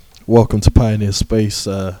Welcome to Pioneer Space.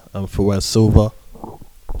 I'm Fawaz Silva.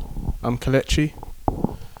 I'm Kalechi.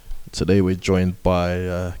 Today we're joined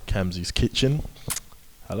by Kamzie's Kitchen.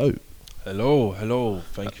 Hello. Hello.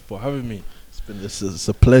 Thank you for having me. It's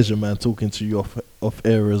a pleasure, man, talking to you off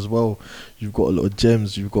air as well. You've got a lot of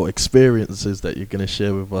gems. You've got experiences that you're going to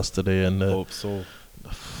share with us today, and Hope so.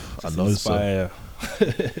 I know inspire.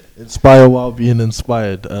 Inspire while being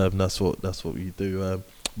inspired. That's what we do.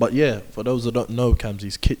 But yeah, for those that don't know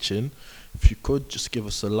Kamzie's Kitchen, if you could just give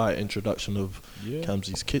us a light introduction of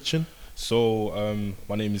Kamzie's Kitchen. So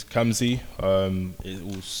my name is Kamzie. It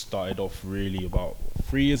all started off really about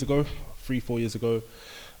 4 years ago.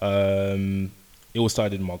 It all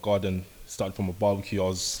started in my garden. Started from a barbecue. I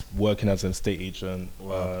was working as an estate agent.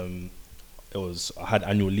 Wow. I had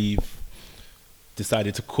annual leave.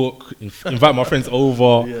 Decided to cook, invite my friends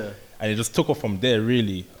over. Yeah. And it just took off from there,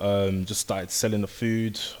 really. Just started selling the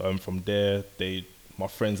food. From there, my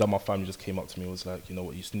friends and my family just came up to me and was like, you know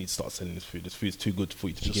what, you just need to start selling this food. This food's too good for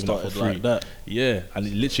you to Just give it out for started free. like that. Yeah, and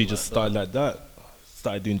it literally just started like that.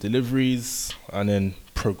 Started doing deliveries and then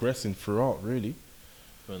progressing throughout, really.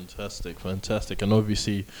 Fantastic. And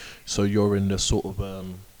obviously, so you're in the sort of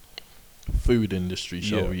food industry,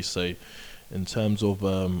 shall we say, in terms of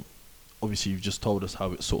obviously you've just told us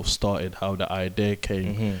how it sort of started, how the idea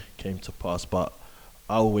came to pass. But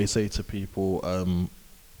I always say to people,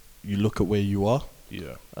 you look at where you are.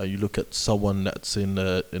 Yeah. You look at someone that's in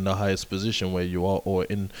the highest position where you are, or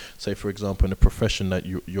in, say for example, in a profession that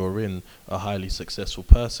you're in, a highly successful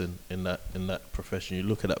person in that profession. You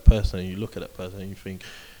look at that person and you think,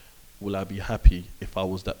 will I be happy if I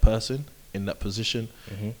was that person in that position?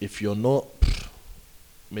 If you're not,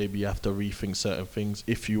 maybe you have to rethink certain things.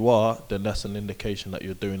 If you are, then that's an indication that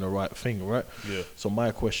you're doing the right thing, right? Yeah. So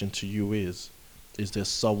my question to you is there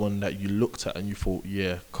someone that you looked at and you thought,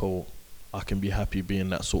 yeah, cool, I can be happy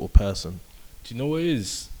being that sort of person? Do you know what it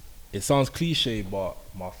is? It sounds cliche, but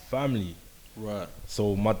my family. Right.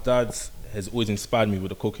 So my dad has always inspired me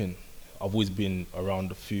with the cooking. I've always been around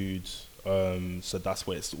the food. So that's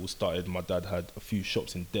where it all started. My dad had a few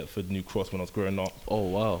shops in Deptford, New Cross when I was growing up. Oh,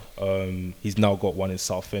 wow. He's now got one in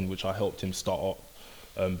Southend, which I helped him start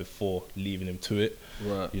up before leaving him to it.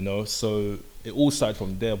 Right. You know, so it all started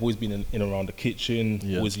from there. I've always been in around the kitchen.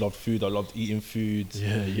 Yeah. Always loved food. I loved eating food.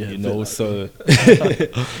 Yeah. You know, so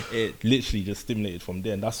it literally just stimulated from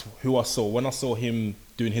there. And that's who I saw. When I saw him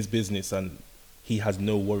doing his business and he has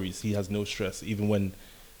no worries, he has no stress, even when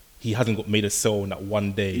he hasn't made a sale in that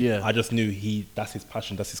one day. Yeah. I just knew that's his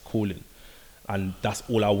passion, that's his calling. And that's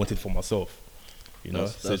all I wanted for myself. You know,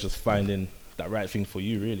 so just finding that right thing for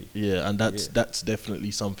you, really. Yeah, and that's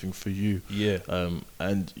definitely something for you. Yeah.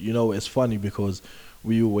 And you know, it's funny because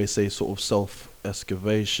we always say sort of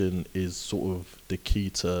self-excavation is sort of the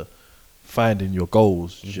key to finding your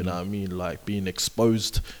goals. You know what I mean? Like being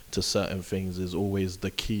exposed to certain things is always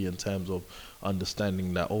the key in terms of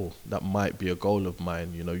understanding that, oh, that might be a goal of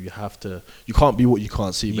mine. You know, you can't be what you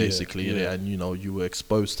can't see, basically. Yeah. And you know, you were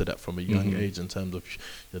exposed to that from a young age in terms of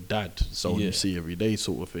your dad, someone you see every day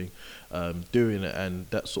sort of thing, doing it, and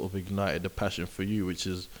that sort of ignited the passion for you, which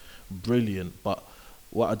is brilliant. But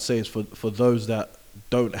what I'd say is for those that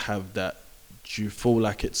don't have that, do you feel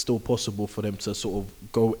like it's still possible for them to sort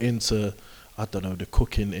of go into, I don't know, the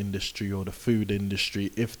cooking industry or the food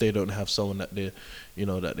industry if they don't have someone that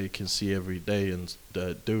they can see every day and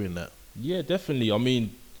doing that? Yeah, definitely. I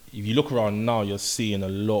mean, if you look around now, you're seeing a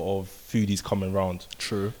lot of foodies coming around.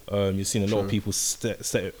 True. You're seeing a lot of people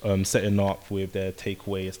setting up with their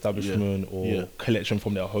takeaway establishment or collection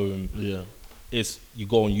from their home. Yeah. You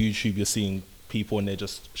go on YouTube, you're seeing people and they're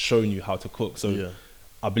just showing you how to cook. So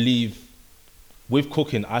I believe with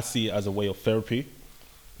cooking, I see it as a way of therapy.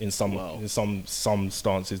 In some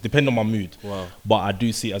stances, depending on my mood. Wow. But I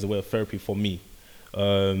do see it as a way of therapy for me.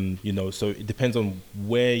 You know, so it depends on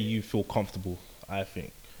where you feel comfortable, I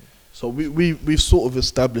think. So we've sort of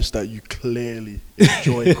established that you clearly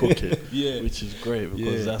enjoy cooking, which is great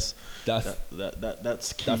because that's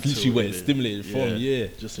key. That's literally where it's stimulated from. Yeah,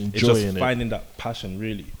 just enjoying it's just finding that passion,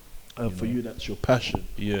 really. For you, that's your passion.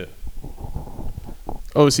 Yeah.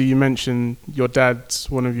 Obviously, you mentioned your dad's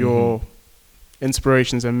one of your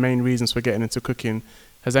inspirations and main reasons for getting into cooking.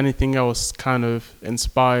 Has anything else kind of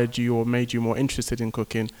inspired you or made you more interested in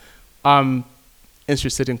cooking? I'm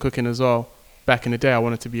interested in cooking as well. Back in the day, I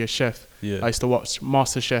wanted to be a chef. Yeah. I used to watch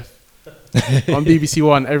MasterChef on BBC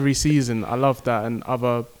One every season. I loved that, and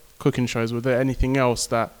other cooking shows. Was there anything else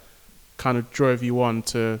that kind of drove you on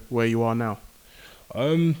to where you are now?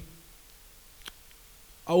 I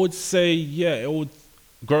would say,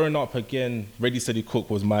 growing up again, Ready Steady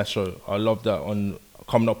Cook was my show. I loved that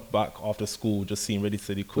coming up back after school, just seeing Ready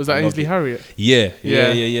Steady Cook. Was that Ainsley Harriet? Yeah.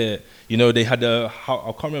 You know, they had I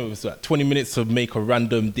can't remember, it was like 20 minutes to make a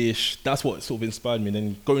random dish. That's what sort of inspired me. And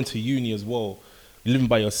then going to uni as well, living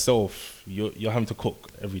by yourself, you're having to cook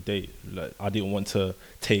every day. Like, I didn't want to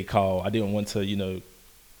take out. I didn't want to, you know,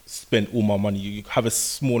 spend all my money. You have a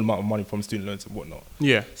small amount of money from student loans and whatnot.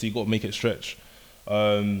 Yeah. So you got to make it stretch.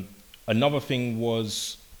 Another thing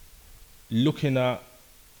was looking at,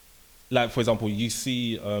 like, for example, you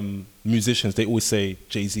see musicians, they always say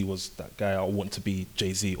Jay-Z was that guy, I want to be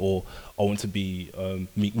Jay-Z, or I want to be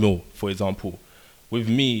Meek Mill, for example. With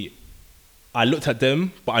me, I looked at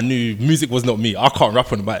them, but I knew music was not me. I can't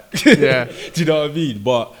rap on the mic. Yeah. Do you know what I mean?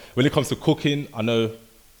 But when it comes to cooking, I know,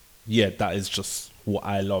 yeah, that is just what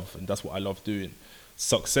I love, and that's what I love doing.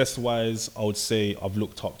 Success-wise, I would say I've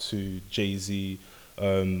looked up to Jay-Z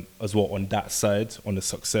as well on that side, on the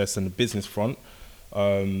success and the business front.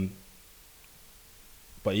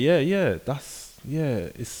 But it's.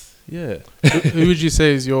 Who would you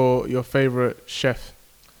say is your favorite chef?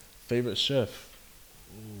 Favorite chef?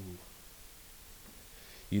 Ooh.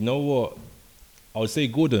 You know what? I would say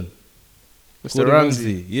Gordon. Mr. Gordon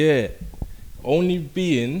Ramsay. Yeah. Only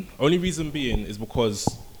reason being is because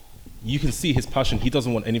you can see his passion. He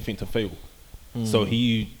doesn't want anything to fail. So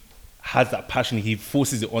he has that passion. He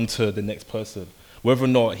forces it onto the next person. Whether or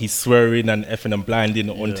not he's swearing and effing and blinding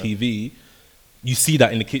on TV, you see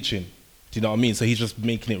that in the kitchen. Do you know what I mean? So he's just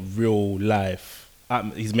making it real life.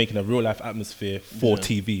 He's making a real life atmosphere for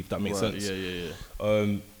TV, if that makes sense.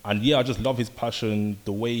 And yeah, I just love his passion,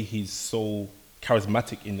 the way he's so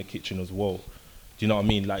charismatic in the kitchen as well. Do you know what I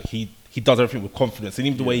mean? Like, he does everything with confidence. And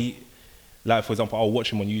even the way he, like, for example, I'll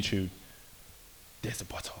watch him on YouTube. There's the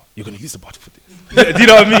butter. You're going to use the butter for this. Do you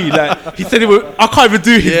know what I mean? Like, he said it with, I can't even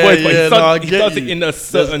do his voice, but he does it in a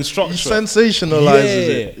certain structure. He sensationalizes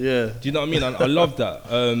it. Yeah. Do you know what I mean? I love that.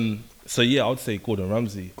 So yeah, I would say Gordon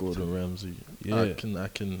Ramsay. Gordon Ramsay. Yeah. I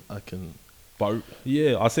can. But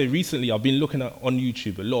yeah, I'll say recently I've been looking at on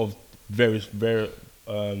YouTube a lot of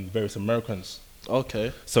various Americans.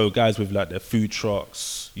 Okay. So guys with like their food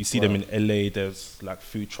trucks, you see them in LA. There's like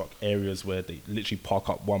food truck areas where they literally park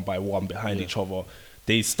up one by one behind each other.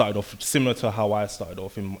 They started off similar to how I started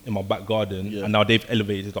off in my back garden, and now they've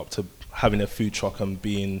elevated up to having a food truck and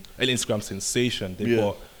being an Instagram sensation. They've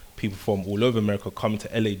got people from all over America coming to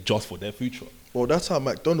LA just for their food truck. Well, that's how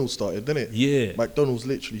McDonald's started, didn't it? Yeah. McDonald's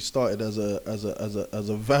literally started as a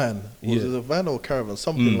van. Was it a van or a caravan?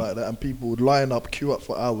 Something like that. And people would line up, queue up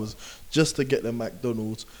for hours just to get their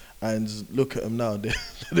McDonald's. And look at them now. They're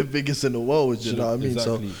the biggest in the world, you know what I mean?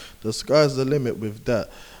 Exactly. So the sky's the limit with that.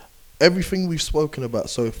 Everything we've spoken about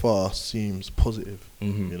so far seems positive,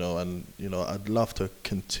 you know, and, you know, I'd love to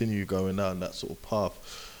continue going down that sort of path.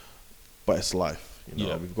 But it's life. You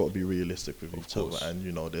know, we've got to be realistic with each other, and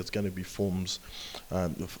you know, there's going to be forms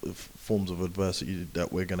of adversity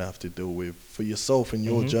that we're going to have to deal with for yourself in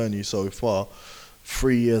your journey so far.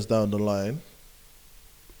 3 years down the line,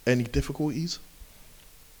 any difficulties?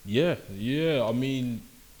 Yeah. I mean,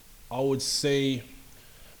 I would say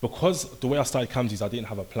because the way I started Kamzies, I didn't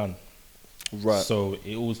have a plan. Right. So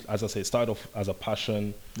it was, as I say, it started off as a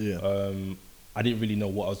passion. Yeah. I didn't really know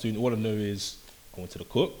what I was doing. All I know is I wanted to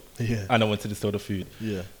cook. Yeah. And I wanted to sell the food.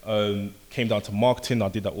 Yeah. Came down to marketing, I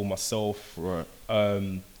did that all myself. Right.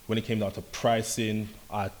 When it came down to pricing,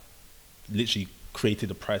 I literally created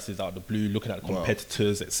the prices out of the blue, looking at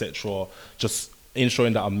competitors, etc. Just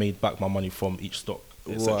ensuring that I made back my money from each stock,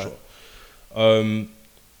 etc.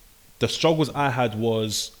 The struggles I had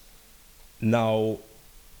was, now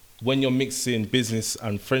when you're mixing business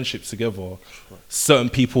and friendships together, certain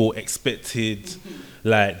people expected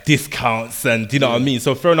like discounts, and do you know what I mean?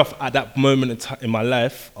 So fair enough, at that moment in my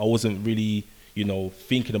life, I wasn't really, you know,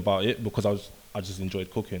 thinking about it because I just enjoyed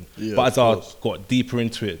cooking. Yeah, but as I got deeper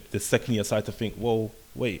into it, the second year I started to think, well,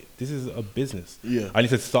 wait, this is a business. Yeah. I need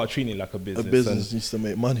to start treating it like a business. A business needs to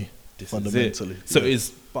make money, fundamentally. So it's,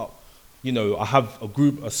 but, you know, I have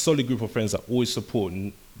a solid group of friends that always support,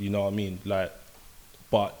 and you know what I mean? Like,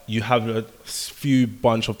 but you have a few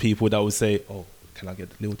bunch of people that will say, oh, can I get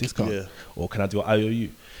a little discount? Yeah. Or can I do an IOU?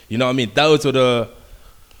 You know what I mean? Those were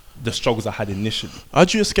the struggles I had initially.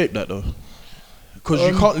 How'd you escape that though? Because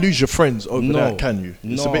you can't lose your friends over that, can you?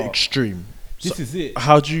 It's a bit extreme. This is it.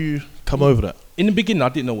 How'd you come over that? In the beginning, I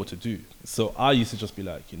didn't know what to do. So I used to just be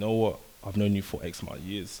like, you know what? I've known you for X amount of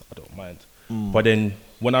years. I don't mind. But then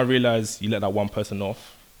when I realized you let that one person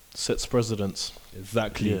off, sets precedence.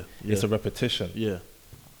 Exactly. Yeah. It's a repetition. Yeah.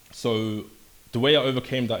 So the way I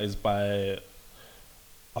overcame that is by,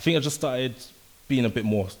 I think I just started being a bit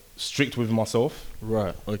more strict with myself.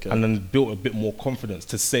 Right, okay. And then built a bit more confidence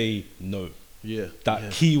to say no.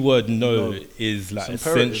 That keyword no is like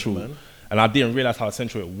essential. Man. And I didn't realize how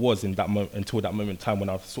essential it was in that moment until that moment in time when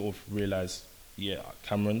I sort of realized,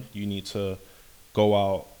 Cameron, you need to go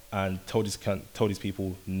out and tell these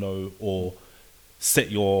people no, or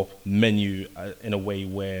set your menu in a way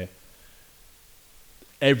where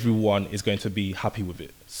everyone is going to be happy with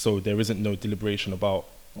it. So there isn't no deliberation about,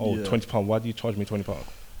 £20, why do you charge me £20?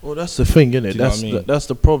 Well, that's the thing, innit? That's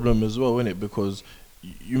the problem as well, innit? Because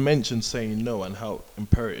you mentioned saying no and how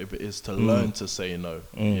imperative it is to learn to say no.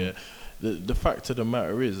 Yeah. The fact of the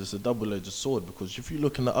matter is, it's a double-edged sword, because if you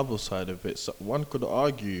look on the other side of it, one could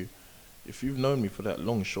argue, if you've known me for that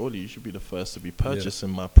long, surely you should be the first to be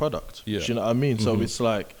purchasing my product. Do you know what I mean? So it's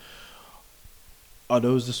like, are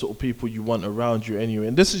those the sort of people you want around you anyway?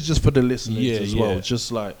 And this is just for the listeners as well.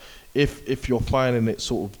 Just like, if you're finding it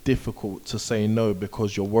sort of difficult to say no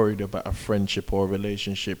because you're worried about a friendship or a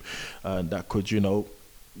relationship that could,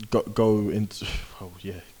 go into,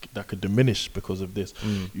 that could diminish because of this.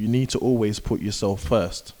 You need to always put yourself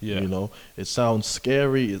first. It sounds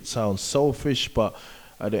scary, it sounds selfish, but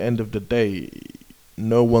at the end of the day,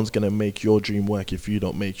 no one's going to make your dream work if you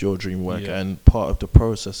don't make your dream work. And part of the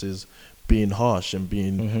process is being harsh and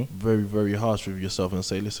being very, very harsh with yourself and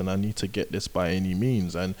say, listen, I need to get this by any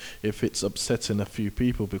means. And if it's upsetting a few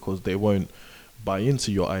people because they won't buy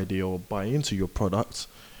into your idea or buy into your product,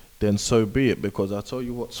 then so be it. Because I tell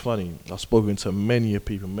you what's funny, I've spoken to many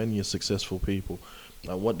people, many successful people,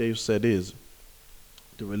 and what they've said is,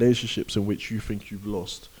 the relationships in which you think you've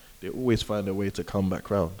lost, they always find a way to come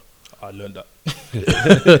back round. I learned that.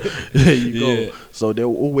 There you go. So they'll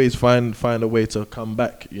always find a way to come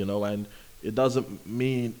back, and it doesn't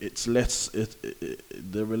mean it's less,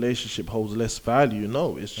 the relationship holds less value.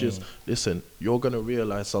 No, it's just, listen, you're going to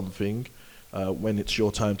realize something when it's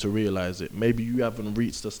your time to realize it. Maybe you haven't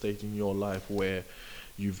reached a state in your life where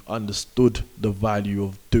you've understood the value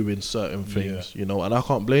of doing certain things, and I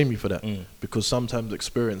can't blame you for that, because sometimes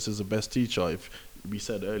experience is the best teacher. If we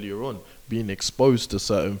said earlier on, being exposed to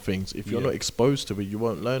certain things, if you're not exposed to it, you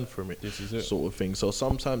won't learn from it. This is it. Sort of thing. So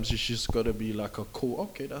sometimes it's just got to be like a cool,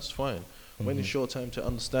 okay, that's fine. When it's your time to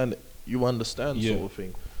understand it, you understand, sort of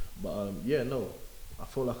thing. But I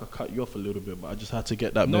feel like I cut you off a little bit, but I just had to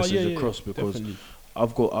get that message across, because definitely.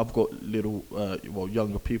 I've got little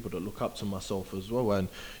younger people that look up to myself as well, and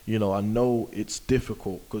I know it's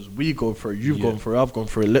difficult because we go through it, you've gone through it, I've gone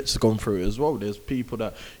through it, let's gone through it as well. There's people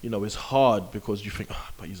that it's hard because you think,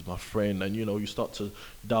 but he's my friend, and you start to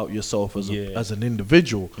doubt yourself as an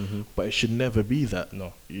individual, but it should never be that.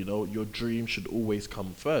 No, your dream should always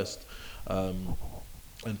come first.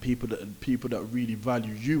 And people that really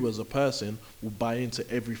value you as a person will buy into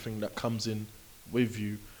everything that comes in with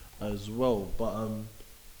you as well. But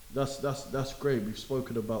that's great. We've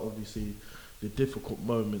spoken about obviously the difficult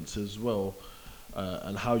moments as well,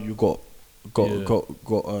 and how you got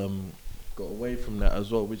away from that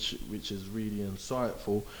as well, which is really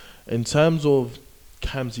insightful. In terms of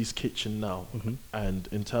Kamzie's Kitchen now, and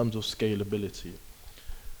in terms of scalability,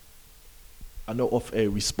 I know off air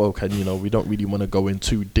we spoke, and we don't really want to go in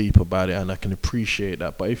too deep about it, and I can appreciate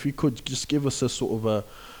that. But if you could just give us a sort of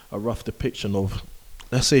a rough depiction of,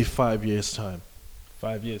 let's say, 5 years time.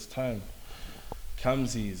 5 years time.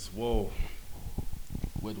 Kamzies, whoa.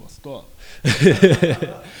 Where do I start?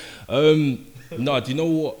 No, do you know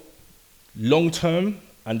what? Long term,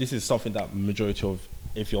 and this is something that majority of,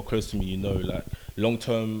 if you're close to me, like long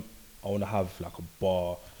term, I want to have like a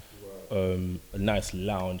bar, a nice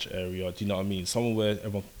lounge area. Do you know what I mean? Somewhere where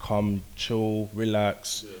everyone can come, chill,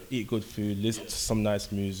 relax, eat good food, listen to some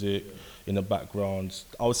nice music in the background.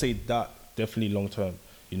 I would say that definitely long term.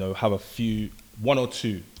 Have one or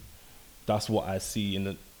two. That's what I see in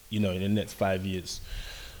the in the next 5 years.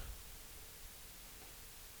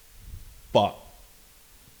 But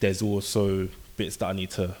there's also bits that I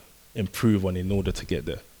need to improve on in order to get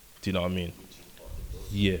there. Do you know what I mean?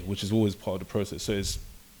 Yeah, which is always part of the process. So it's,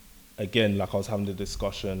 again, like I was having the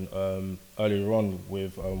discussion earlier on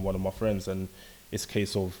with one of my friends, and it's a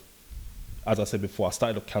case of, as I said before, I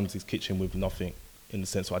started off Kamzie's Kitchen with nothing, in the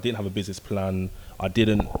sense where I didn't have a business plan. I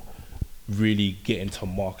didn't really get into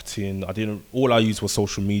marketing. All I used was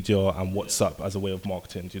social media and WhatsApp as a way of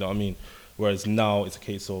marketing. Do you know what I mean? Whereas now it's a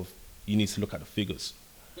case of, you need to look at the figures.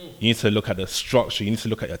 You need to look at the structure. You need to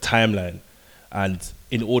look at your timeline. And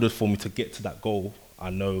in order for me to get to that goal, I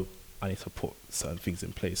know I need to put certain things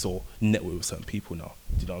in place or network with certain people now.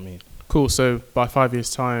 Do you know what I mean? Cool. So by 5 years'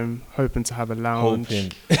 time, hoping to have a lounge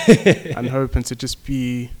and hoping to just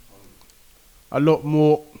be a lot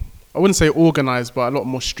more, I wouldn't say organised, but a lot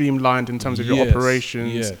more streamlined in terms of your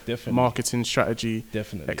operations, marketing strategy,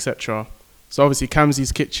 etc. So obviously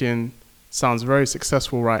Kamzie's Kitchen sounds very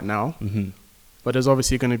successful right now, but there's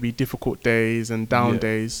obviously going to be difficult days and down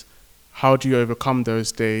days. How do you overcome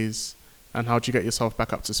those days, and how do you get yourself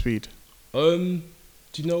back up to speed? Do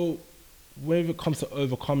you know, when it comes to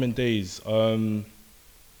overcoming days,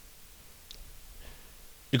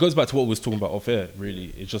 it goes back to what we was talking about off air,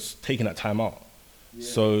 really. It's just taking that time out. Yeah.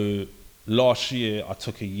 So last year, I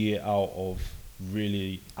took a year out of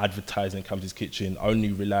really advertising Kamzie's Kitchen. I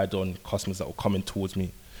only relied on customers that were coming towards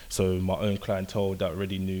me. So my own clientele that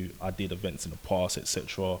already knew I did events in the past,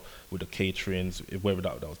 etc., with the caterings, whether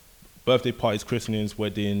that was birthday parties, christenings,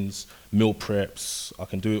 weddings, meal preps. I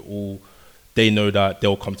can do it all. They know that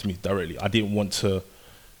they'll come to me directly. I didn't want to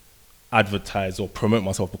advertise or promote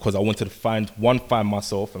myself because I wanted to find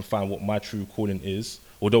myself and find what my true calling is.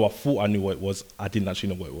 Although I thought I knew what it was, I didn't actually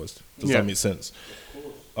know what it was. Does that make sense?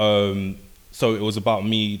 So it was about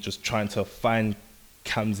me just trying to find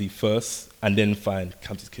Kamzie first and then find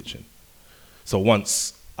Kamzie's Kitchen. So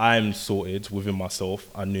once I'm sorted within myself,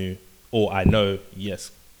 I know,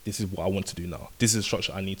 yes, this is what I want to do now. This is the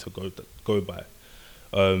structure I need to go by.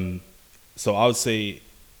 So I would say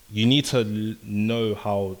you need to know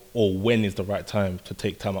how or when is the right time to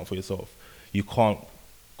take time out for yourself. You can't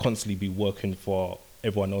constantly be working for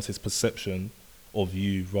everyone else's perception of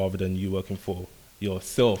you rather than you working for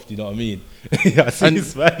yourself. Do you know what I mean? I see you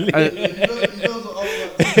smiling.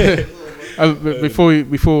 Before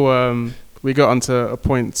we got onto a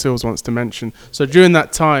point Sills wants to mention. So during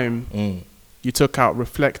that time you took out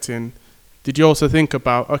reflecting, did you also think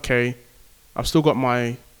about, okay, I've still got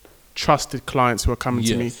my trusted clients who are coming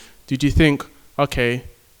to me. Did you think, okay,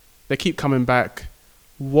 they keep coming back,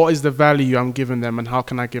 what is the value I'm giving them and how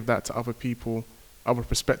can I give that to other people, other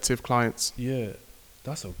prospective clients? Yeah,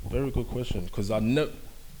 that's a very good question, because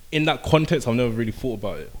in that context I've never really thought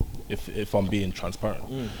about it, if I'm being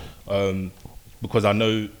transparent. Because I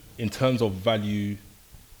know in terms of value,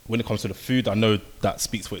 when it comes to the food, I know that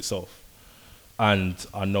speaks for itself. And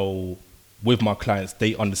I know with my clients,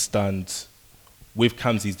 they understand with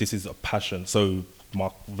Kamzie's, this is a passion. So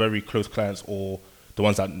my very close clients or the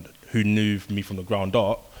ones who knew me from the ground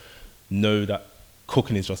up know that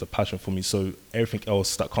cooking is just a passion for me. So everything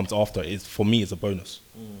else that comes after for me is a bonus.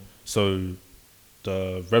 So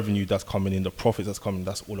the revenue that's coming in, the profits that's coming,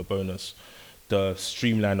 that's all a bonus. The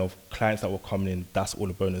streamline of clients that were coming in, that's all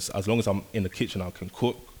a bonus. As long as I'm in the kitchen, I can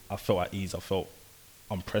cook. I felt at ease. I felt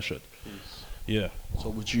unpressured. Yeah. So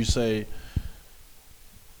would you say,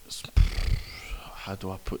 how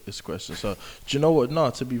do I put this question? So do you know what? No,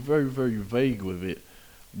 to be very, very vague with it,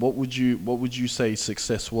 what would you say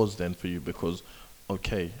success was then for you? Because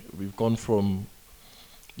okay, we've gone from,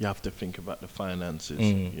 you have to think about the finances,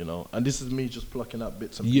 you know, and this is me just plucking up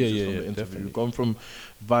bits and pieces from the interview. Definitely. We've gone from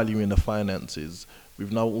valuing the finances.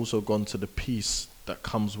 We've now also gone to the peace that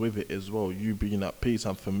comes with it as well. You being at peace,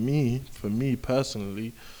 and for me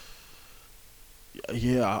personally,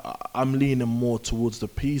 I'm leaning more towards the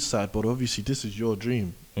peace side. But obviously, this is your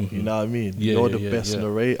dream. You know what I mean? You're the best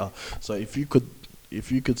narrator. So if you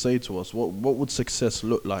could say to us, what would success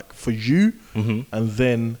look like for you, and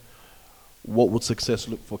then what would success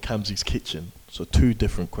look for Kamzie's Kitchen? So 2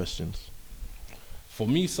 different questions. For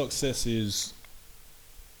me, success is,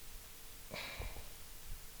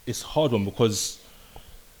 it's a hard one, because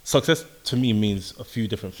success to me means a few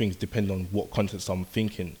different things depending on what context I'm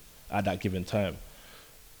thinking at that given time.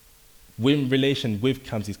 In relation with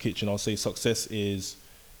Kamzie's Kitchen, I'll say success is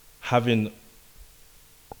having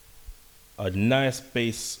a nice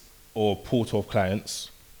base or portal of clients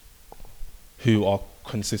who are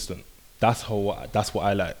consistent. That's what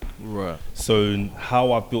I like. Right. So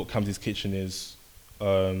how I've built Kamzie's Kitchen is,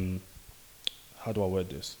 how do I word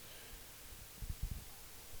this?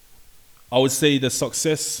 I would say the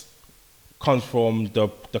success comes from the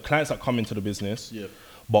clients that come into the business,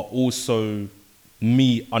 but also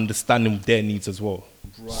me understanding their needs as well.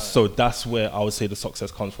 Right. So that's where I would say the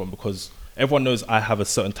success comes from, because everyone knows I have a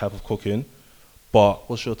certain type of cooking. But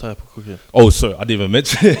what's your type of cooking? Oh, sorry, I didn't even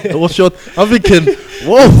mention it. I'm thinking,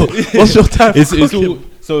 whoa, what's your type of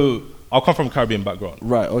cooking? So I come from a Caribbean background.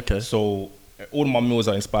 Right, okay. So all of my meals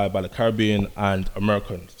are inspired by the Caribbean and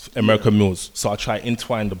American meals. So I try to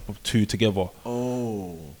entwine the 2 together.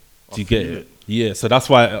 Oh. Do you get it? Yeah, so that's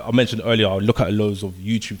why I mentioned earlier, I look at loads of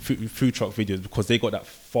YouTube food truck videos, because they got that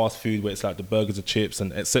fast food where it's like the burgers and chips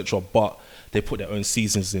and etc. But they put their own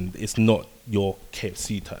seasons in. It's not your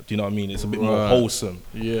KFC type. Do you know what I mean? It's a bit more wholesome.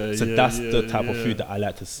 Yeah. So that's the type of food that I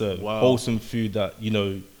like to serve. Wow. Wholesome food that, you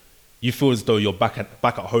know, you feel as though you're back at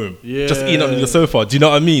home, Yeah. just eating on your sofa. Do you know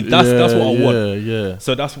what I mean? That's what I want. Yeah.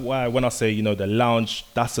 So that's why when I say, you know, the lounge,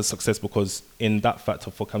 that's a success, because in that factor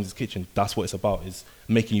for Kamzie's Kitchen, that's what it's about, is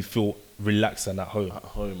making you feel relaxed and at home. At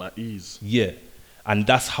home, at ease. Yeah. And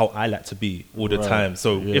that's how I like to be all the Right. time.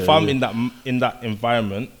 So Yeah, if I'm yeah. in that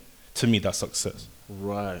environment, to me, that's success.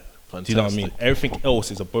 Right. Fantastic. Do you know what I mean? Everything else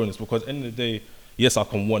is a bonus, because at the end of the day, yes, I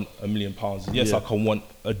can want £1 million. Yes, Yeah. I can want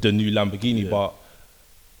the new Lamborghini, Yeah. but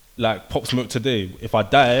like Pop Smoke today, if I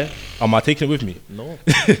die, am I taking it with me? No.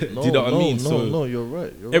 Do you know what I mean? No, you're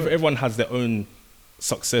right. Everyone has their own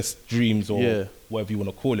success dreams, or Yeah. whatever you want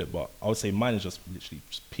to call it, but I would say mine is just literally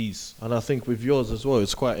just peace. And I think with yours as well,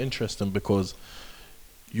 it's quite interesting because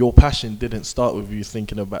your passion didn't start with you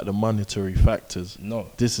thinking about the monetary factors. No.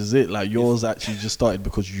 This is it. Like yours actually just started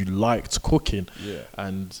because you liked cooking. Yeah.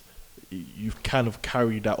 And you've kind of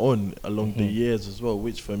carried that on along the years as well,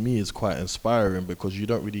 which for me is quite inspiring, because you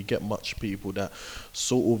don't really get much people that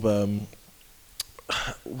sort of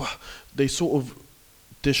they sort of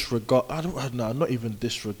disregard, I don't know, not even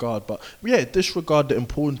disregard, but yeah, disregard the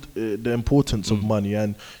importance of money.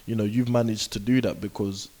 And you know, you've managed to do that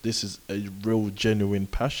because this is a real genuine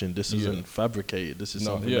passion. This isn't fabricated. This is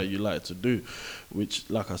something that you like to do, which,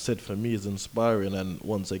 like I said, for me is inspiring. And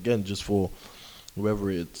once again, just for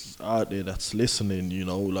whoever it's out there that's listening, you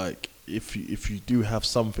know, like if you do have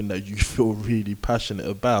something that you feel really passionate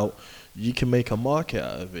about, you can make a market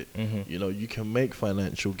out of it. You know, you can make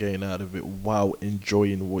financial gain out of it while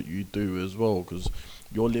enjoying what you do as well, because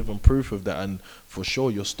you're living proof of that. And for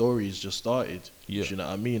sure, your story has just started. Yeah. Do you know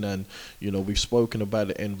what I mean? And you know, we've spoken about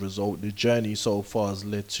the end result. The journey so far has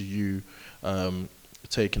led to you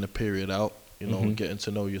taking a period out, you know, getting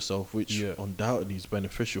to know yourself, which undoubtedly is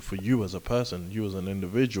beneficial for you as a person, you as an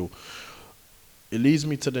individual. It leads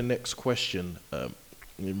me to the next question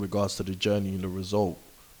in regards to the journey and the result.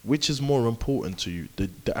 Which is more important to you,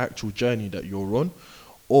 the actual journey that you're on,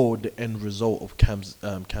 or the end result of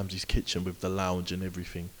Kamzie's Kitchen with the lounge and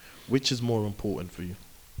everything? Which is more important for you?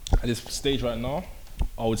 At this stage right now,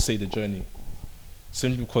 I would say the journey.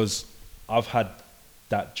 Simply because I've had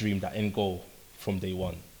that dream, that end goal from day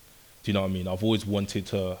one. Do you know what I mean? I've always wanted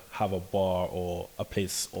to have a bar or a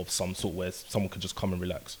place of some sort where someone could just come and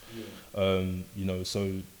relax. You know,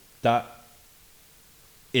 so that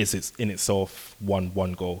is it's in itself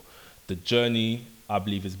one goal. The journey, I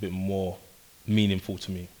believe, is a bit more meaningful to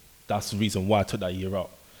me. That's the reason why I took that year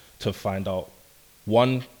out, to find out,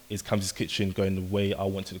 one, is Kamzie's Kitchen going the way I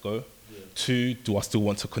wanted to go? Two, do I still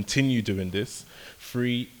want to continue doing this?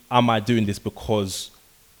 Three, am I doing this because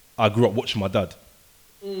I grew up watching my dad?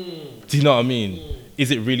 Do you know what I mean? Is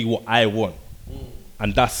it really what I want?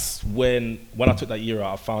 And that's when I took that year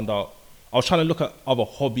out, I found out I was trying to look at other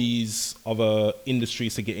hobbies, other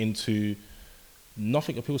industries to get into.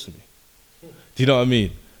 Nothing appeals to me. Do you know what I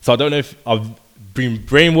mean? So I don't know if I've been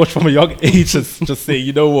brainwashed from a young age to just say,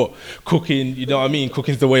 you know what, cooking, you know what I mean?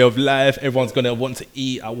 Cooking's the way of life. Everyone's going to want to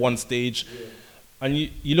eat at one stage. And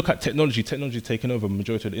you look at technology taking over the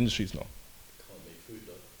majority of the industries now.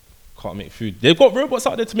 Can't make food. They've got robots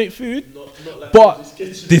out there to make food, not like but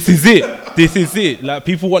this is it. Like,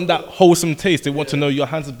 people want that wholesome taste. They want to know your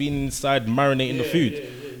hands have been inside marinating the food.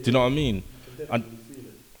 Do you know what I mean? And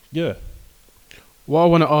what I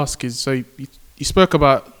want to ask is, so you spoke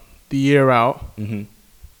about the year out,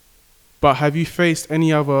 but have you faced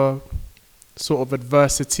any other sort of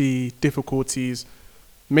adversity, difficulties,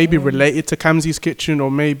 maybe related to Kamzie's Kitchen, or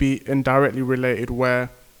maybe indirectly related, where,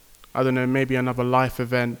 I don't know, maybe another life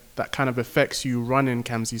event that kind of affects you running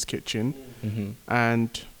Kamzie's Kitchen?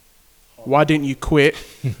 And why didn't you quit?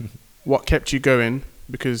 What kept you going?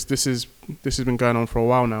 Because this has been going on for a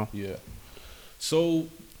while now. Yeah. So,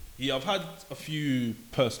 I've had a few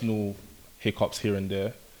personal hiccups here and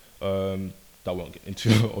there that I won't get into,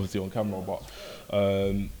 obviously, on camera. But,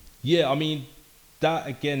 I mean, that,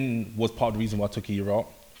 again, was part of the reason why I took a year out,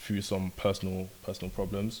 through some personal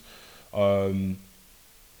problems.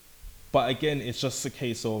 But again, it's just a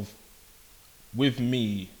case of, with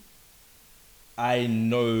me, I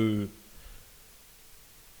know,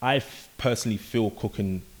 personally feel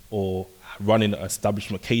cooking or running an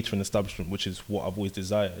establishment, catering establishment, which is what I've always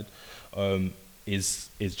desired, is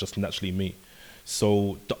just naturally me.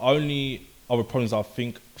 So the only other problems I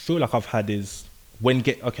feel like I've had is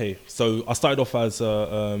so I started off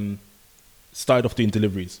doing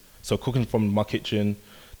deliveries. So cooking from my kitchen,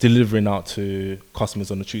 delivering out to customers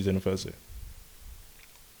on a Tuesday and a Thursday.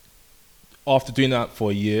 After doing that for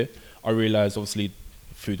a year, I realized, obviously,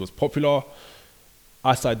 food was popular.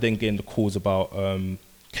 I started then getting the calls about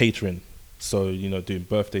catering. So, you know, doing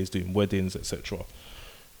birthdays, doing weddings, etc.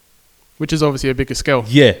 Which is obviously a bigger scale.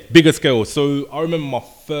 Yeah, bigger scale. So I remember my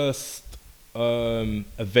first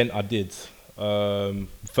event I did,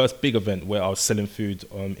 first big event where I was selling food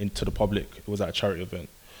into the public. It was at a charity event.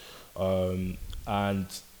 And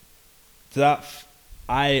that,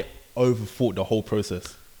 I overthought the whole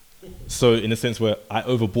process. So in a sense where I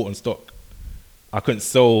overbought on stock. I couldn't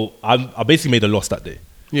sell, I basically made a loss that day.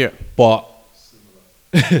 Yeah. But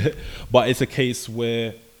it's a case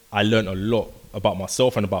where I learned a lot about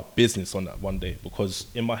myself and about business on that one day, because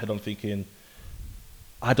in my head I'm thinking,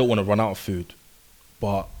 I don't want to run out of food,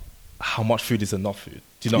 but how much food is enough food?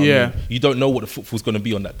 Do you know what I mean? You don't know what the footfall's going to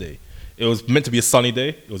be on that day. It was meant to be a sunny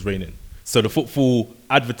day, it was raining. So the footfall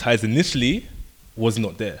advertised initially was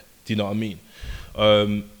not there. Do you know what I mean?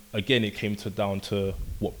 Again, it came down to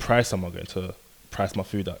what price am I going to price my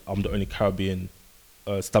food at? I'm the only Caribbean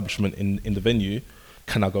establishment in the venue.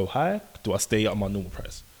 Can I go high? Do I stay at my normal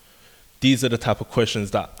price? These are the type of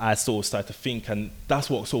questions that I sort of started to think, and that's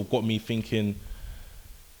what sort of got me thinking,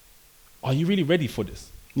 are you really ready for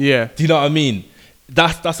this? Yeah. Do you know what I mean?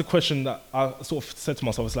 That's a question that I sort of said to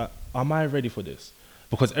myself. It's like, am I ready for this?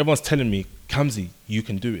 Because everyone's telling me, Kamzie, you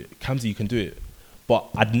can do it. Kamzie, you can do it. But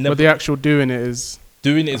I'd never... But the actual doing it is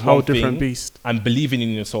a whole one different thing, beast. and believing in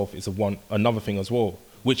yourself is another thing as well,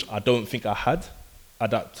 which I don't think I had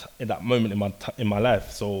in that moment in my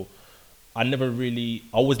life. So I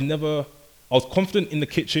was confident in the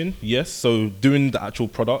kitchen, yes, so doing the actual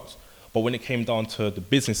product, but when it came down to the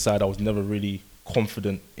business side, I was never really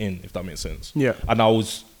confident in, if that makes sense. Yeah. And I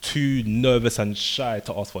was too nervous and shy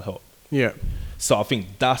to ask for help. Yeah. So I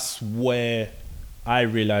think that's where I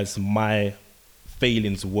realized my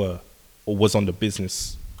failings was on the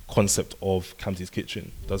business concept of Kamzie's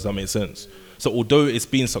Kitchen. Does that make sense? So although it's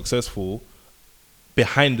been successful,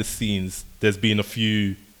 behind the scenes, there's been a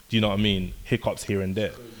few, do you know what I mean, hiccups here and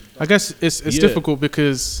there. I guess it's difficult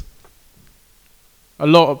because a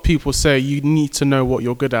lot of people say you need to know what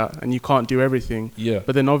you're good at and you can't do everything. Yeah.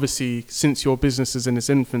 But then obviously, since your business is in its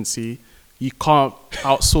infancy, you can't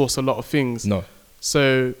outsource a lot of things. No.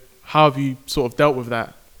 So how have you sort of dealt with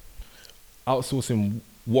that? Outsourcing,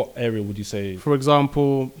 what area would you say? For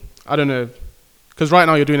example, I don't know, because right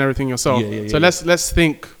now you're doing everything yourself. So let's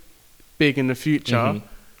think big in the future. Mm-hmm.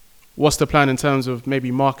 What's the plan in terms of maybe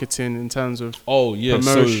marketing, in terms of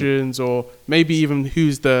promotions, or maybe even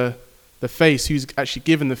who's the face, who's actually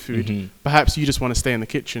giving the food? Mm-hmm. Perhaps you just want to stay in the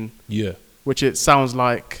kitchen. Yeah. Which it sounds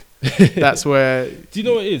like that's where... Do you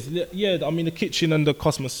know what it is? Yeah, I mean, the kitchen and the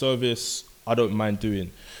customer service, I don't mind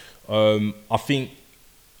doing. I think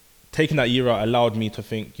taking that year out allowed me to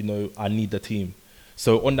think, I need a team.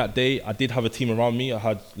 So on that day, I did have a team around me. I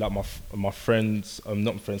had like my friends,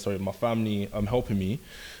 my family helping me.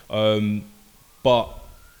 But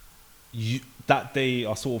that day,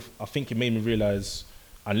 I think it made me realize,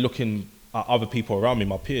 and looking at other people around me,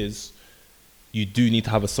 my peers, you do need to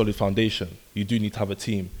have a solid foundation. You do need to have a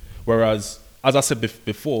team. Whereas, as I said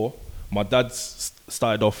before, my dad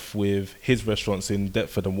started off with his restaurants in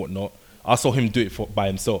Deptford and whatnot. I saw him do it by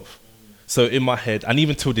himself. So in my head, and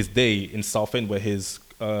even till this day in Southend, where his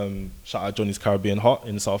shout out Johnny's Caribbean Hut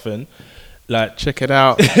in Southend, like check it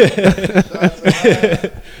out.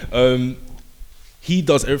 He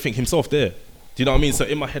does everything himself there. Do you know what I mean? So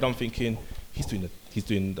in my head, I'm thinking he's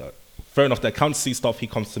doing that. Fair enough. The accountancy stuff, he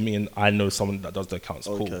comes to me, and I know someone that does the accounts.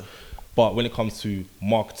 Okay. Cool. But when it comes to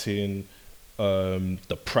marketing,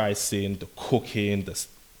 the pricing, the cooking,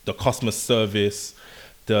 the customer service,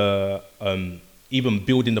 the even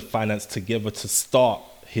building the finance together to start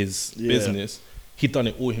his business, he'd done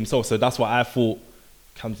it all himself. So that's why I thought,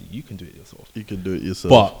 Kamzie, you can do it yourself. You can do it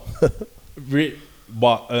yourself.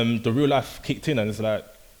 But the real life kicked in, and it's like,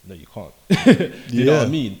 no, you can't. You know what I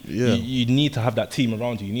mean? Yeah. You need to have that team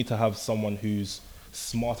around you. You need to have someone who's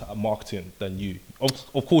smarter at marketing than you.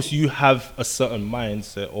 Of course, you have a certain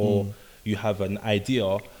mindset or you have an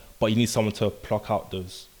idea, but you need someone to pluck out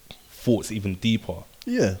those thoughts even deeper.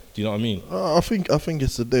 Yeah. Do you know what I mean? I think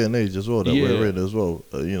it's the day and age as well that we're in as well.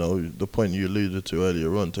 The point you alluded to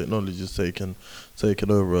earlier on, technology is taken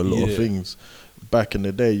over a lot of things. Back in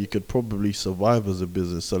the day, you could probably survive as a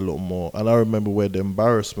business a lot more. And I remember where the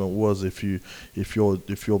embarrassment was if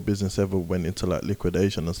your business ever went into like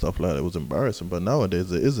liquidation and stuff like that. It was embarrassing. But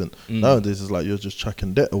nowadays it isn't. Nowadays it's like you're just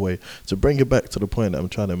chucking debt away. To bring it back to the point that I'm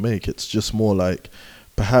trying to make, it's just more like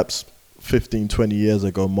perhaps 15, 20 years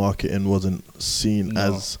ago, marketing wasn't seen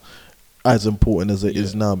as important as it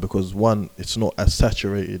is now, because one, it's not as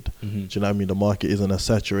saturated. Do you know what I mean? The market isn't as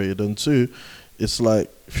saturated. And two, it's like,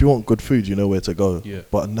 if you want good food, you know where to go. Yeah.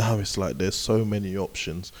 But now it's like there's so many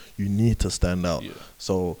options. You need to stand out. Yeah.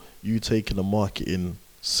 So you taking the marketing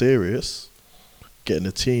serious getting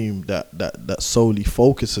a team that solely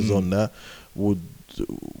focuses on that will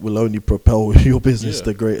only propel your business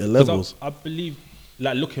to greater levels. I believe,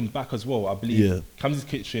 like looking back as well, I believe Kamzie's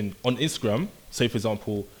Kitchen on Instagram, say for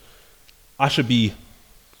example, I should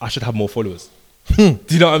have more followers. Do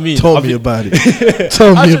you know what I mean? Tell me about it.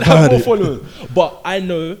 Tell me about it. Followers. But I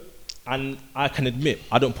know, and I can admit,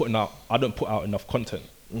 I don't put out enough content.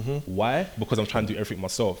 Why? Because I'm trying to do everything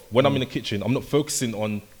myself. When I'm in the kitchen, I'm not focusing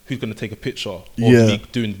on who's going to take a picture or me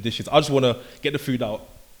doing the dishes. I just want to get the food out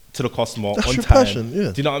to the customer on time. Passion,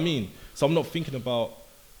 yeah. Do you know what I mean? So I'm not thinking about,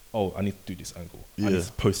 oh, I need to do this angle. I need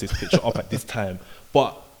to post this picture up at this time.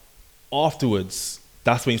 But afterwards,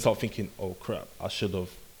 that's when you start thinking, oh crap, I should have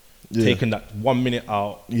taken that 1 minute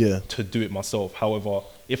out to do it myself. However,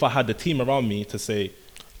 if I had the team around me to say,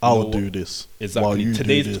 I'll do this. Exactly.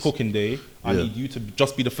 Today's cooking day. I need you to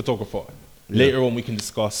just be the photographer. Later on, we can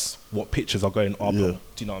discuss what pictures are going up. Do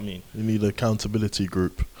you know what I mean? You need an accountability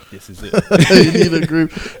group. This is it. You need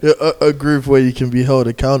a group where you can be held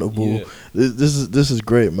accountable. Yeah. This is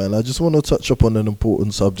great, man. I just want to touch up on an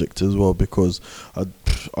important subject as well, because I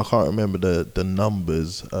can't remember the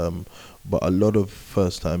numbers, but a lot of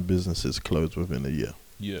first-time businesses close within a year.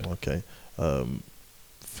 Yeah. Okay.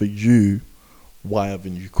 For you, why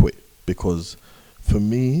haven't you quit? Because for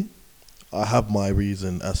me, I have my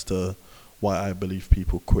reason as to why I believe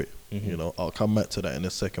people quit. You know, I'll come back to that in a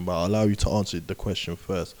second, but I'll allow you to answer the question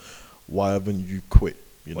first. Why haven't you quit?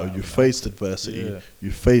 You know, you faced adversity, you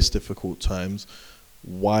faced difficult times.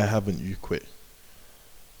 Why haven't you quit?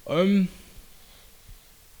 I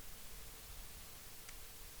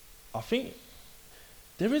think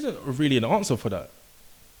there isn't really an answer for that,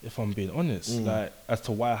 if I'm being honest, like as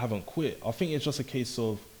to why I haven't quit. I think it's just a case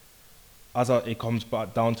of, it comes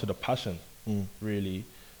back down to the passion, really.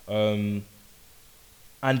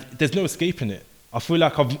 And there's no escaping it. I feel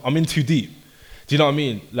like I'm in too deep. Do you know what I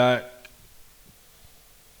mean? Like,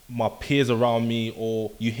 my peers around me,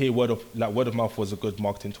 or you hear word of mouth was a good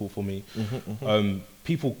marketing tool for me.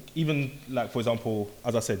 People, even like, for example,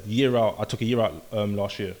 as I said, I took a year out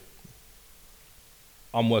last year.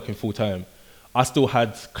 I'm working full time. I still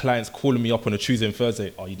had clients calling me up on a Tuesday and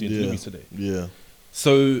Thursday. Are you doing deliveries today? Yeah.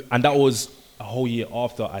 So, and that was a whole year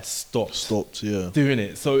after I stopped doing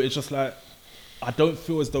it. So it's just like, I don't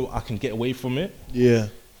feel as though I can get away from it. Yeah.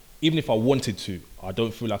 Even if I wanted to, I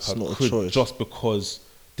don't feel like I could, just because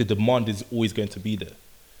the demand is always going to be there.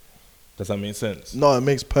 Does that make sense? No, it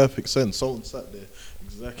makes perfect sense. Someone sat there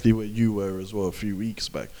exactly where you were as well a few weeks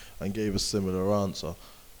back and gave a similar answer.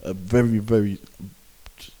 Very, very,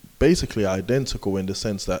 basically identical in the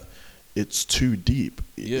sense that it's too deep.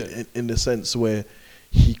 Yeah. In the sense where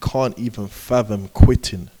he can't even fathom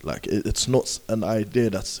quitting. Like, it's not an idea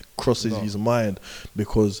that crosses his mind,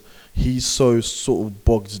 because he's so sort of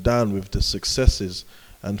bogged down with the successes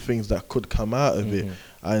and things that could come out of it.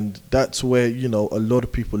 And that's where, you know, a lot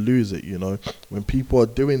of people lose it, you know, when people are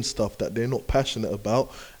doing stuff that they're not passionate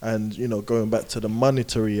about. And, you know, going back to the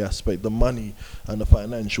monetary aspect, the money and the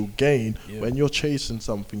financial gain, when you're chasing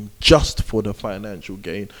something just for the financial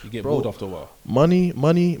gain, you get bored after a while. Money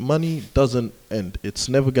doesn't end. It's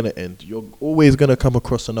never going to end. You're always going to come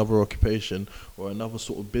across another occupation or another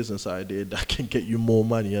sort of business idea that can get you more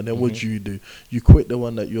money. And then what do? You quit the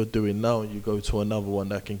one that you're doing now and you go to another one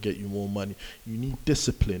that can get you more money. You need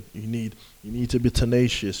discipline. You need to be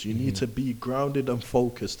tenacious. You need to be grounded and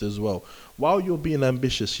focused as well. While you're being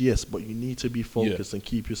ambitious, yes, but you need to be focused and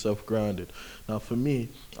keep yourself grounded. Now, for me,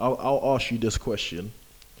 I'll ask you this question,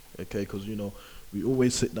 okay? Because, you know, we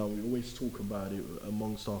always sit down, we always talk about it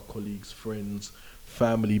amongst our colleagues, friends,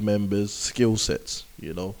 family members, skill sets,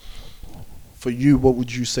 you know. For you, what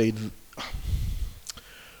would you say the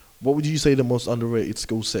most underrated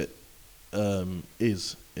skill set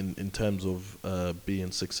is in terms of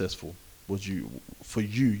being successful? For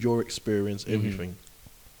you, your experience, everything.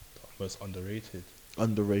 Most underrated.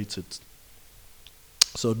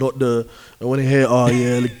 So I want to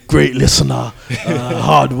hear, great listener,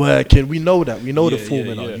 hard working. We know that. We know the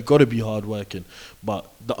formula. You got to be hard working. But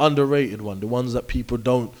the underrated one, the ones that people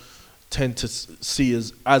don't tend to see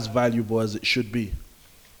as valuable as it should be.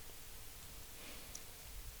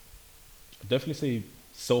 I'd definitely say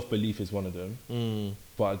self-belief is one of them.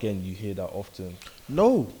 But again, you hear that often.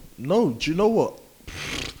 No. Do you know what?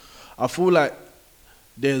 I feel like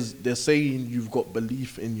they're saying you've got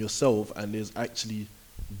belief in yourself, and there's actually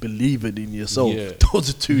believing in yourself. Those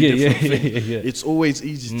are two different things. It's always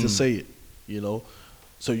easy to say it, you know.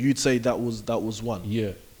 So you'd say that was one.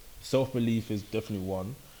 Yeah, self-belief is definitely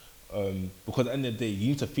one, because at the end of the day, you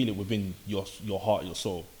need to feel it within your heart, your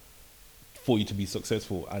soul, for you to be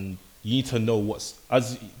successful. And you need to know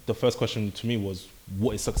as the first question to me was,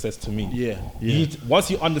 what is success to me? Once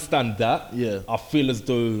you understand that, I feel as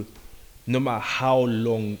though no matter how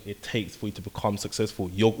long it takes for you to become successful,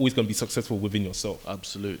 you're always going to be successful within yourself.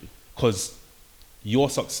 Absolutely. Because your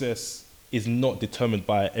success is not determined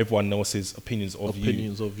by everyone else's opinions of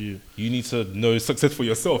you. You need to know success for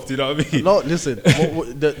yourself. Do you know what I mean? No, listen.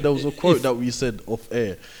 There was a quote that we said off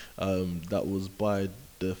air that was by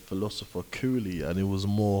the philosopher Cooley, and it was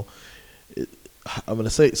more... I'm going to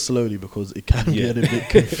say it slowly because it can get a bit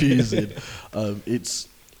confusing.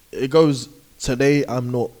 It goes, today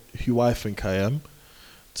I'm not who I think I am.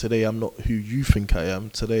 Today I'm not who you think I am.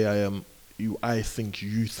 Today I am who I think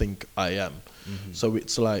you think I am. Mm-hmm. So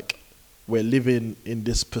it's like we're living in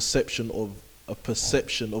this perception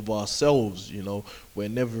of ourselves, you know. We're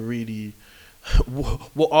never really...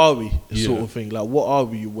 what are we, sort of thing? Like, what are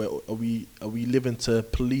we? Are we living to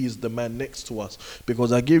please the man next to us?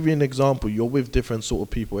 Because I give you an example. You're with different sort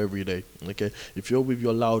of people every day. Okay, if you're with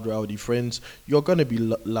your loud, rowdy friends, you're gonna be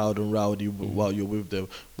loud and rowdy while you're with them.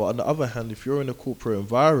 But on the other hand, if you're in a corporate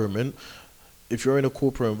environment,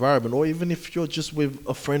 or even if you're just with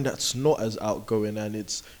a friend that's not as outgoing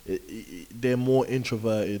and they're more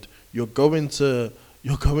introverted, your behavior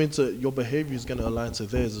is going to align to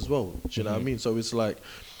theirs as well. Do you know what I mean? So it's like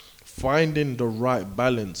finding the right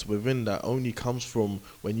balance within that only comes from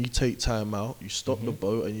when you take time out, you stop the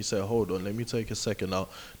boat and you say, hold on, let me take a second out.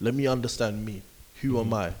 Let me understand me. Who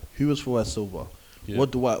am I? Who is for Silva? Yeah.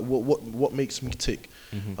 What makes me tick?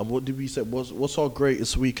 And what did we say? What's our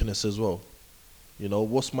greatest weakness as well? You know,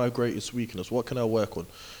 what's my greatest weakness? What can I work on?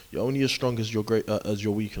 You're only as strong as as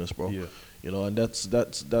your weakness, bro. Yeah. You know, and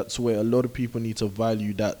that's where a lot of people need to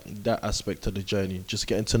value that aspect of the journey. Just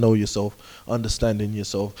getting to know yourself, understanding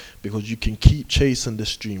yourself, because you can keep chasing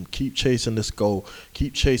this dream, keep chasing this goal,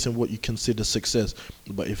 keep chasing what you consider success.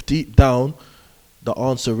 But if deep down the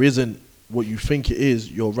answer isn't what you think it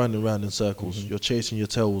is, you're running around in circles. You're chasing your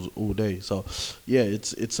tails all day. So yeah,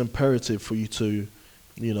 it's imperative for you to,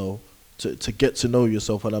 you know, to get to know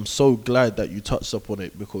yourself, and I'm so glad that you touched upon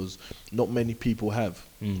it, because not many people have.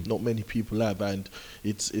 Not many people have, and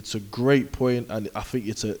it's a great point, and I think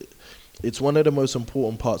it's one of the most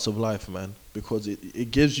important parts of life, man, because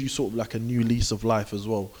it gives you sort of like a new lease of life as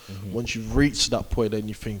well. Once you've reached that point, then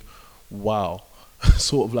you think, wow,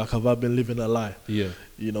 sort of like, have I been living a lie? Yeah.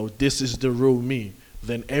 You know, this is the real me.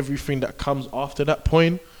 Then everything that comes after that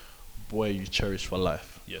point, boy, you cherish for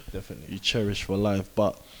life. Yeah, definitely. You cherish for life,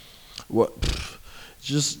 but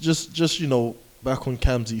just you know, back on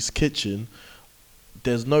Kamzie's Kitchen,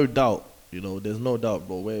 there's no doubt, bro. You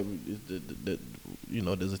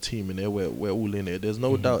know, there's a team in there. We're all in there. There's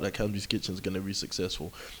no doubt that Kamzie's Kitchen is going to be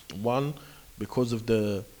successful. One, because of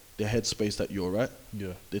the headspace that you're at,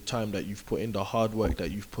 the time that you've put in, the hard work that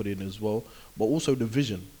you've put in as well, but also the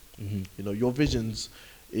vision. You know, your vision's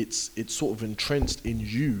it's sort of entrenched in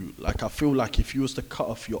you. Like, I feel like if you was to cut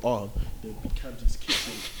off your arm, there'd be Kamzie's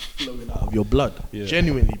Kitchen flowing out of your blood,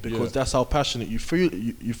 genuinely, because that's how passionate you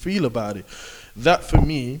feel about it. That for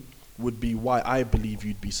me would be why I believe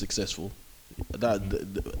you'd be successful.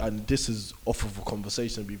 And this is off of a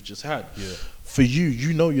conversation we've just had. For you,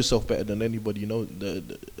 you know yourself better than anybody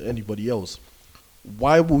anybody else.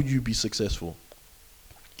 Why will you be successful?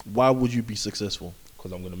 Why would you be successful?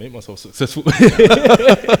 Because I'm gonna make myself successful.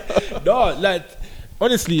 No, like,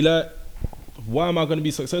 honestly, like, why am I gonna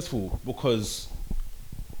be successful? Because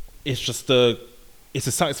it's a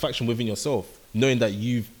satisfaction within yourself, knowing that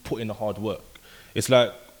you've put in the hard work. It's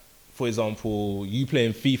like, for example, you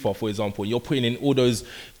playing FIFA, for example, you're putting in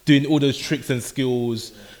doing all those tricks and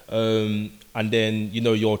skills, and then, you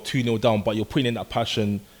know, you're 2-0 down, but you're putting in that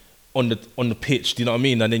passion on the pitch, do you know what I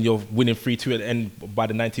mean? And then you're winning 3-2 at the end by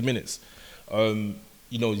the 90 minutes. You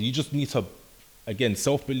know, you just need to, again,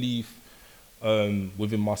 self-belief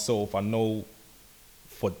within myself. I know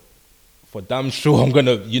for damn sure I'm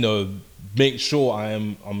gonna, you know, make sure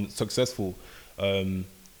I'm successful. And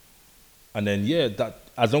then, yeah, that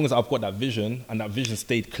as long as I've got that vision and that vision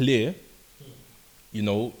stayed clear, you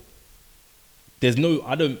know,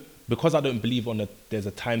 because I don't believe there's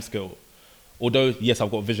a time scale. Although, yes,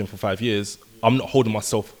 I've got a vision for 5 years, I'm not holding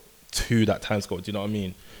myself to that time scale. Do you know what I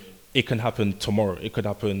mean? It can happen tomorrow. It could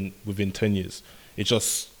happen within 10 years. It's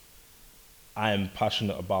just, I am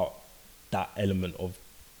passionate about that element of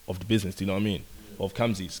the business. Do you know what I mean? Of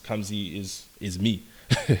Kamzies. Kamzie is me.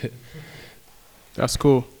 That's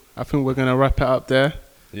cool. I think we're gonna wrap it up there.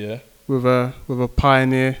 Yeah. With a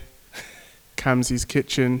pioneer, Kamzie's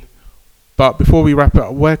Kitchen. But before we wrap it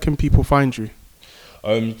up, where can people find you?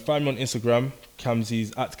 Find me on Instagram,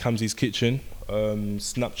 Kamzies, at Kamzie's Kitchen.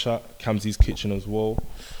 Snapchat, Kamzie's Kitchen as well.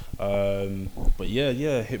 But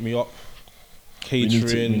yeah, hit me up. We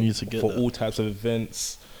Catering need to get for that. all types of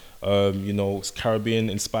events. It's Caribbean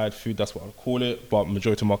inspired food. That's what I call it. But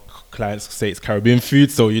majority of my clients say it's Caribbean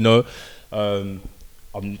food. So the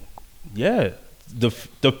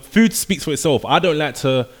food speaks for itself. I don't like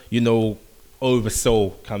to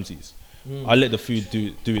oversell Kamzies. I let the food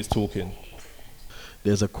do its talking.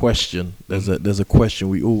 There's a question. There's a question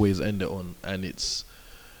we always end it on, and it's,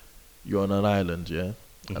 you're on an island, yeah,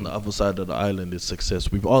 and the other side of the island is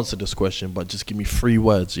success. We've answered this question, but just give me 3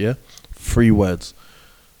 words, yeah, 3 words.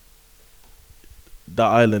 That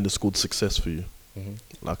island is called success for you.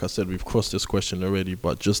 Like I said, we've crossed this question already,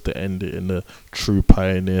 but just to end it in a true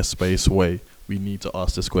pioneer space way, we need to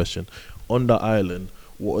ask this question. On the island,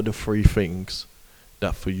 what are the 3 things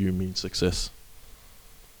that for you mean success?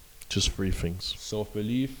 Just 3 things.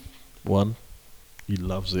 Self-belief. 1, he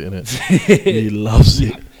loves it, innit? He loves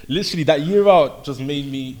it. Literally, that year out just made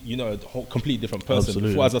me, a whole completely different person.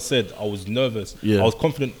 Absolutely. Before, as I said, I was nervous. Yeah. I was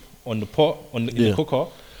confident on the pot, in the cooker.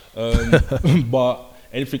 But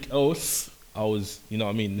anything else, I was,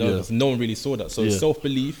 nervous. Yeah. No one really saw that. So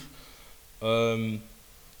self-belief, you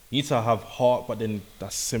need to have heart, but then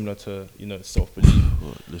that's similar to, self-belief.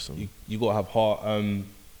 Listen. You got to have heart, and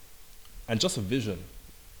just a vision.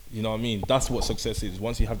 You know what I mean? That's what success is.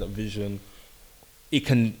 Once you have that vision, it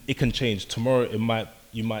can change. Tomorrow,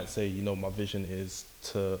 you might say, my vision is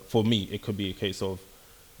for me, it could be a case of,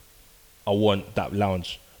 I want that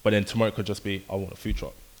lounge. But then tomorrow it could just be, I want a food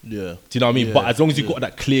truck. Yeah. Do you know what I mean? Yeah. But as long as you've got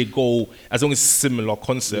that clear goal, as long as it's similar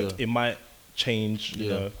concept, Yeah. it might change, you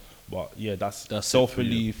Yeah. know. But yeah, that's it for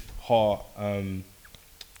self-belief, heart,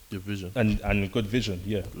 Your vision. and good vision,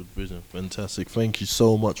 yeah. Good vision. Fantastic. Thank you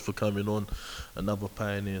so much for coming on. Another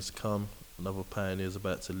pioneer's come. Another pioneer's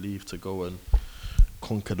about to leave to go and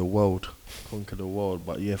conquer the world. Conquer the world.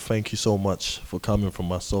 But yeah, thank you so much for coming from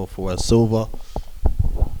myself, for Silver.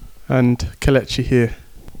 And Kelechi here.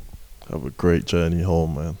 Have a great journey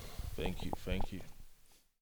home, man. Thank you.